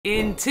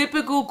In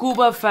typical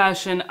Cuba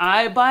fashion,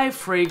 I buy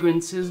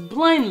fragrances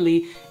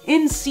blindly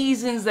in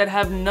seasons that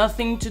have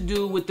nothing to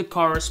do with the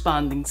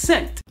corresponding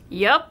scent.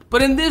 Yep.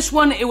 But in this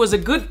one, it was a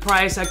good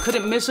price. I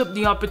couldn't miss up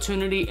the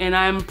opportunity, and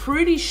I'm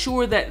pretty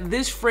sure that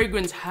this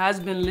fragrance has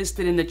been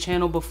listed in the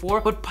channel before,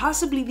 but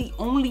possibly the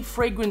only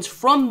fragrance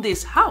from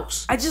this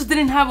house. I just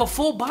didn't have a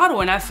full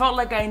bottle, and I felt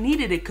like I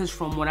needed it, because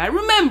from what I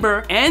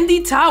remember,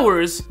 Andy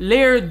Towers'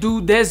 _L'air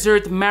du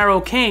désert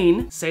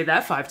Marocain, say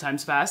that 5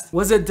 times fast,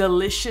 was a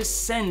delicious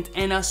scent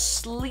and a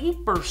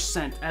sleeper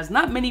scent, as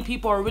not many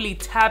people are really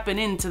tapping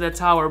into the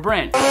Tower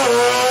brand.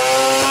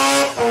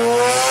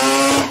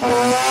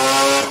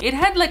 It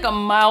had like a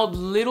mild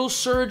little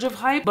surge of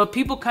hype, but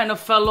people kind of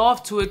fell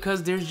off to it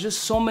because there's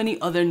just so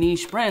many other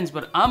niche brands.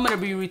 But I'm gonna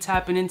be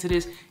re-tapping into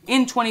this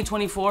in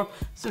 2024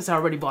 since I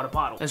already bought a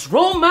bottle. Let's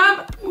roll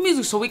my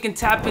music so we can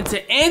tap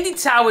into Andy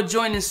Tower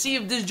joint and see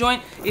if this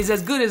joint is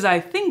as good as I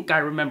think I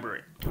remember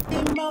it.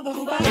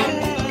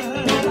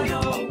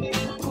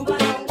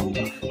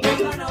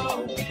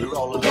 We're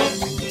all alone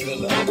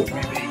in the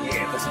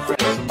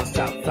from the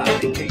south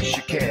side, in case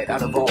you cared.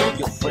 Out of all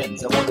your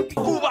friends, I want to be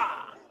Cuba.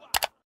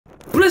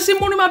 Blessed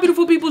morning, my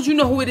beautiful peoples. You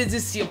know who it is.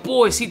 It's your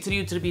boy, C to the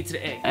U to the B to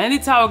the A. Andy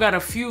Tower got a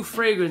few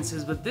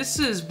fragrances, but this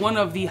is one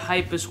of the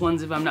hypest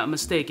ones if I'm not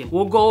mistaken.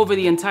 We'll go over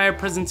the entire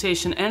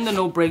presentation and the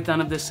note breakdown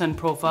of this scent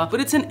profile,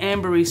 but it's an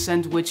ambery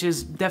scent, which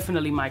is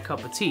definitely my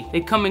cup of tea. They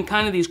come in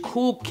kind of these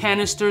cool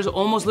canisters,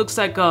 almost looks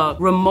like a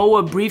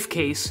Rimowa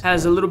briefcase.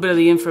 Has a little bit of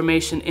the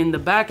information in the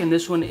back, and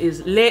this one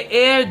is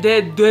 _L'air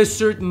du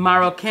désert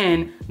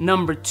Marocain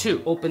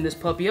 #2. Open this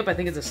puppy up. I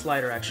think it's a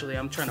slider, actually.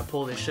 I'm trying to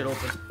pull this shit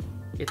open.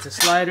 It's a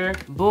slider.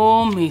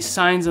 Boom, he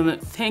signs on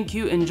it. Thank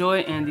you,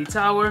 enjoy, Andy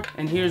Tower.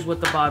 And here's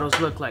what the bottles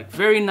look like.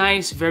 Very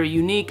nice, very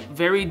unique,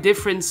 very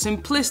different,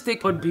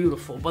 simplistic, but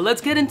beautiful. But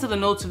let's get into the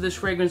notes of this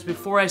fragrance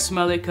before I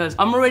smell it, because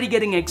I'm already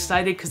getting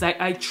excited because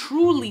I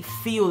truly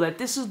feel that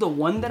this is the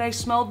one that I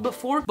smelled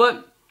before,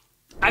 but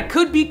I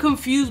could be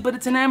confused, but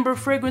it's an amber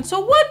fragrance,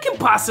 so what can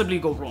possibly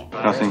go wrong?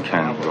 Nothing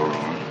can go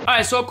wrong.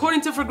 Alright, so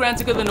according to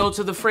Fragrantica, the notes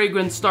of the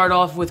fragrance start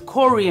off with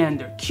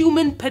coriander,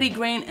 cumin,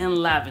 petitgrain, and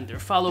lavender,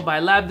 followed by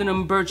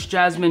labdanum, birch,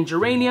 jasmine,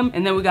 geranium,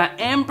 and then we got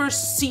amber,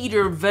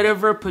 cedar,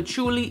 vetiver,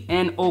 patchouli,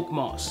 and oak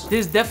moss.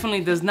 This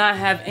definitely does not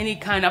have any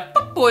kind of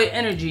fuckboy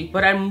energy,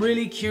 but I'm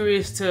really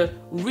curious to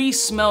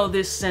re-smell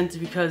this scent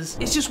because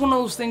it's just one of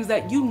those things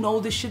that you know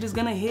this shit is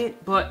gonna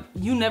hit, but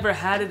you never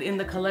had it in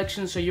the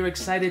collection, so you're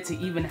excited to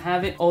even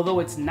have it, although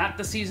it's not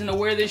the season to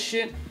wear this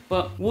shit.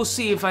 But we'll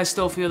see if I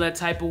still feel that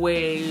type of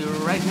way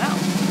right now.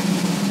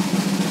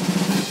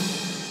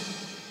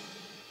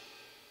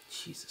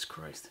 Jesus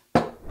Christ.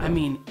 I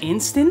mean,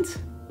 instant?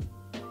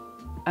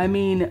 I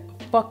mean,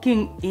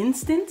 fucking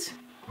instant?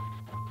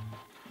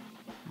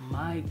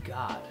 My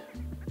God.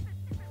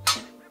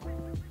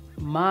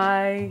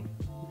 My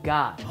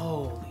God.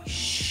 Holy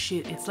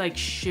shit. It's like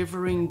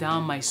shivering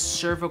down my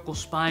cervical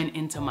spine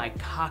into my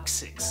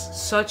coccyx.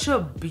 Such a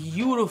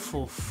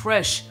beautiful,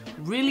 fresh,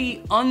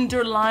 really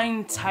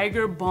underlying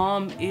tiger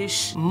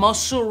balm-ish,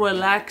 muscle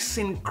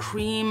relaxing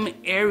cream,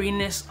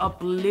 airiness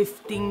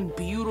uplifting,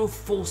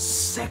 beautiful,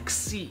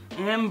 sexy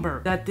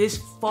amber that this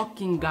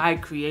fucking guy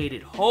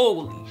created.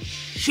 Holy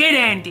shit,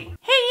 Andy.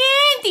 Hey,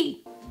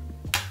 Andy.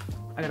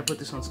 I gotta put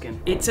this on skin.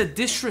 It's a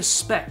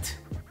disrespect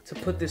to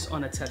put this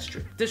on a test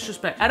strip.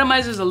 Disrespect.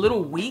 Atomizer is a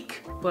little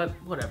weak, but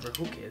whatever,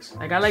 who cares?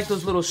 Like, I like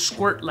those little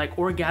squirt, like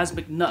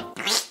orgasmic nut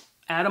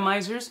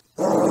atomizers.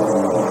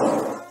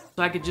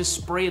 So I could just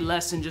spray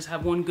less and just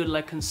have one good,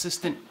 like,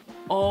 consistent.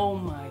 Oh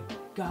my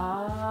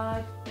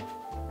God.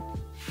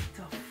 What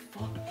the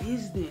fuck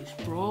is this,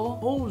 bro?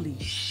 Holy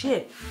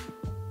shit.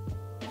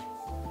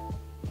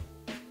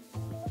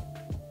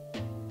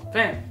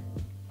 Fam,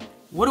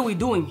 what are we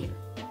doing here?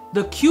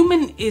 The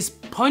cumin is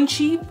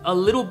punchy, a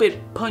little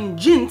bit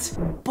pungent,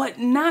 but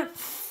not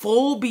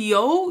full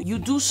BO. You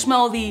do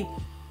smell the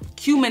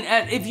cumin.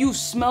 If you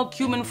smell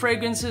cumin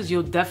fragrances,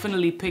 you'll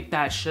definitely pick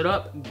that shit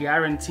up,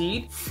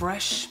 guaranteed.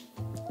 Fresh,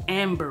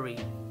 ambery,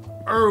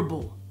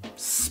 herbal,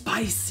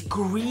 spicy,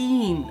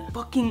 green,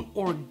 fucking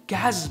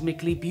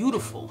orgasmically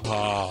beautiful.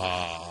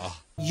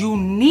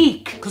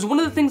 Unique, because one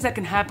of the things that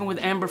can happen with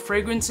amber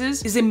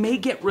fragrances is it may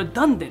get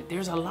redundant.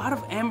 There's a lot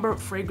of amber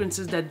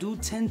fragrances that do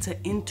tend to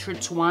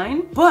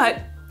intertwine, but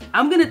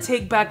I'm gonna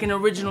take back an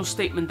original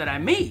statement that I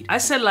made. I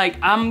said, like,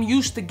 I'm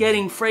used to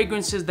getting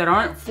fragrances that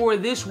aren't for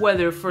this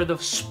weather, for the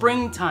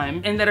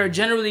springtime, and that are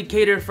generally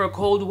catered for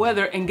cold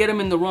weather and get them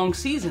in the wrong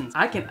seasons.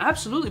 I can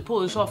absolutely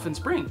pull this off in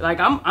spring. Like,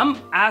 I'm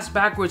ass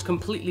backwards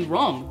completely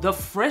wrong. The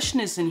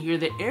freshness in here,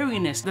 the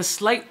airiness, the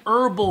slight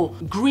herbal,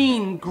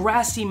 green,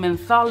 grassy,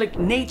 mentholic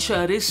nature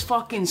of this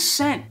fucking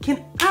scent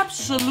can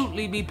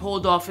absolutely be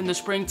pulled off in the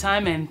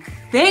springtime, and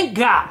thank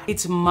God.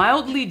 It's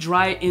mildly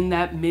dry in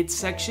that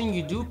midsection.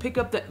 You do pick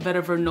up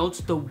vetiver notes,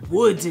 the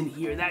woods in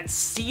here, that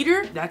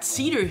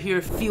cedar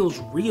here feels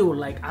real.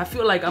 Like, I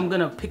feel like I'm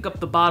gonna pick up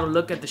the bottle,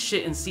 look at the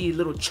shit, and see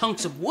little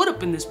chunks of wood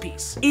up in this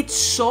piece. It's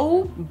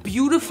so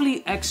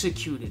beautifully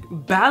executed,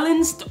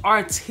 balanced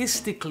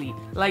artistically,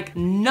 like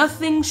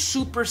nothing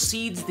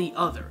supersedes the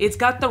other. It's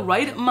got the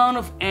right amount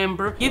of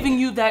amber, giving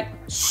you that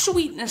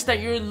sweetness that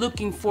you're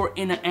looking for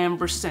in an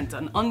amber scent,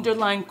 an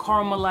underlying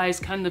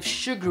caramelized kind of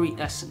sugary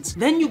essence.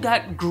 Then you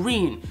got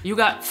green, you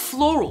got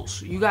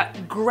florals, you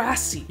got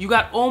grassy, you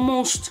got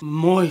almost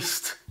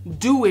moist,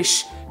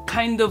 dewish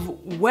kind of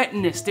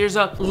wetness. There's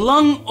a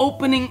lung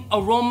opening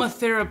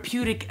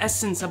aromatherapeutic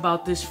essence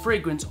about this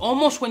fragrance.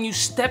 Almost when you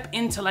step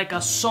into like a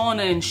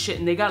sauna and shit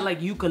and they got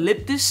like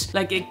eucalyptus,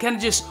 like it kind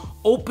of just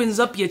opens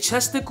up your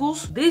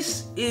chesticles.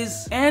 This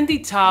is Andy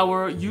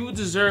Tower. You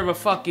deserve a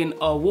fucking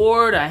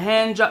award, a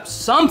hand drop,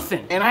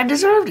 something. And I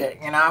deserved it,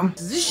 you know?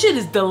 This shit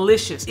is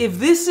delicious. If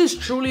this is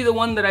truly the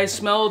one that I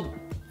smelled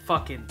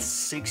fucking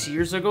 6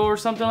 years ago or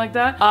something like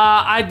that,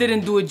 I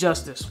didn't do it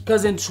justice.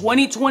 Because in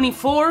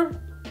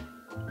 2024,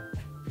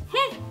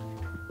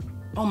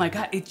 oh my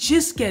God, it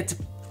just gets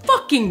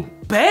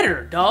fucking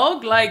better,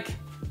 dog. Like,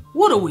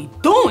 what are we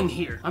doing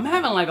here? I'm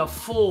having like a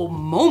full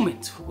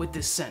moment with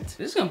this scent.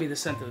 This is gonna be the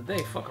scent of the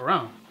day, fuck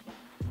around.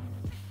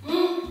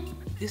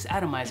 This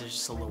atomizer is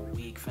just a little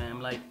weak, fam.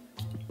 Like,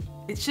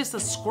 it's just a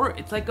squirt.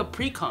 It's like a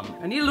pre-cum.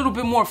 I need a little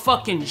bit more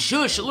fucking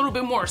zhuzh, a little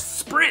bit more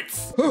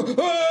spritz.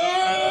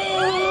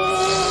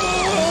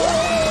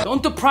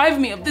 Don't deprive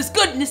me of this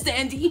goodness,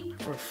 Andy.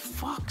 For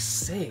fuck's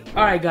sake.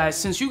 All right, guys,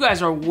 since you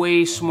guys are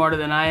way smarter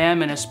than I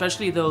am, and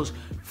especially those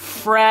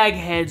frag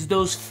heads,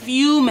 those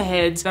fume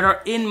heads that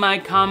are in my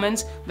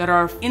comments that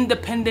are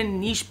independent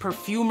niche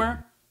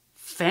perfumer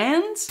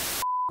fans,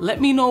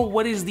 let me know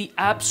what is the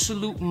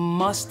absolute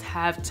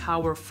must-have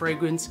tower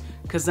fragrance,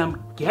 because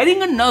I'm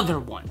getting another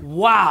one.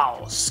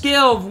 Wow,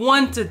 scale of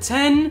 1 to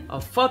 10,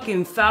 a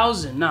fucking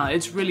 1,000. Nah,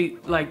 it's really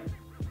like,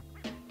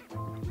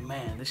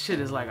 man, this shit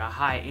is like a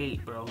high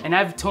 8, bro. And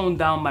I've toned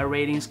down my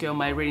rating scale.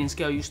 My rating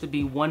scale used to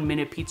be 1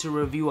 minute pizza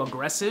review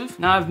aggressive.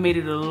 Now I've made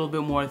it a little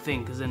bit more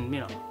thing, because then, you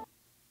know,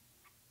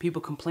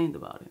 people complained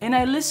about it. And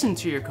I listen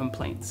to your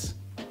complaints.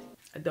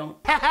 I don't.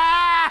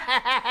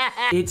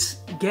 It's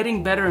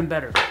getting better and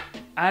better.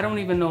 I don't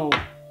even know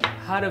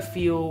how to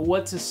feel,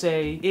 what to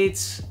say.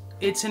 It's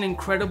an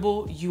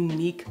incredible,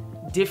 unique,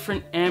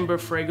 different amber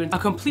fragrance. A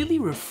completely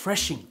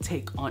refreshing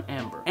take on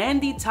amber.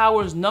 Andy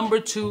Tower's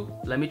 #2.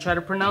 Let me try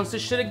to pronounce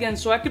this shit again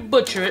so I could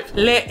butcher it.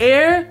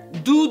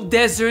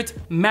 𝗪𝗡𝗪𝗏𝗡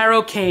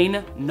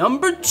Marocain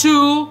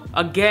 #2.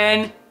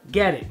 Again,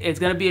 get it. It's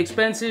gonna be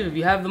expensive. If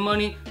you have the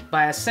money,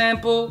 buy a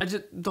sample.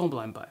 Don't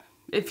blind buy.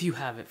 If you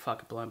have it,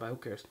 fuck it, blind buy, who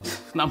cares?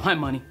 It's not my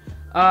money.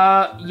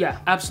 Yeah,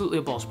 absolutely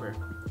a ball sprayer.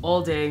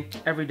 All day,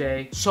 every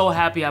day. So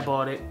happy I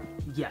bought it.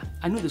 Yeah,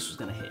 I knew this was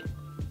gonna hit.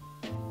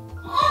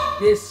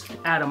 This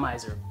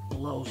atomizer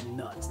blows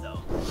nuts though.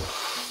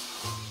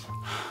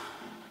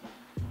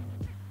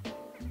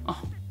 Oh.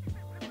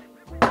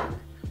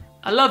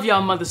 I love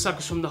y'all mother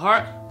suckers from the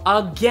heart.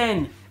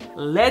 Again,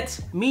 let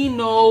me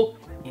know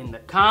in the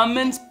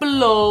comments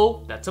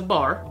below, that's a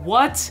bar,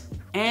 what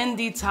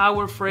Andy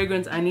Tower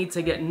fragrance I need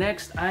to get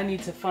next. I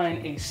need to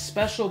find a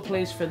special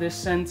place for this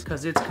scent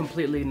because it's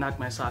completely knocked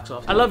my socks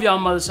off. I love y'all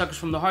mother suckers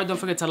from the heart. Don't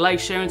forget to like,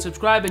 share, and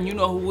subscribe, and you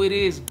know who it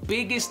is,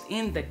 biggest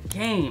in the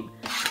game.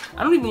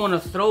 I don't even want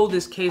to throw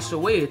this case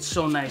away. It's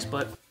so nice,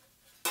 but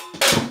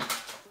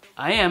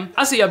I am.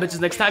 I'll see y'all bitches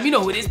next time. You know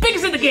who it is,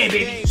 biggest in the game,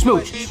 baby.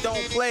 Smooch.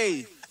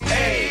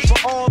 Hey, for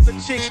all the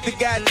chicks that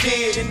got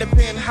dead in the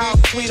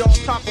penthouse suite on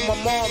top of my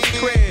mom's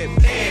crib.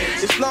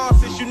 It's long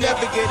since you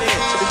never get in.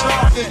 It's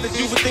long since that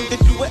you would think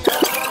that you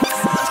would.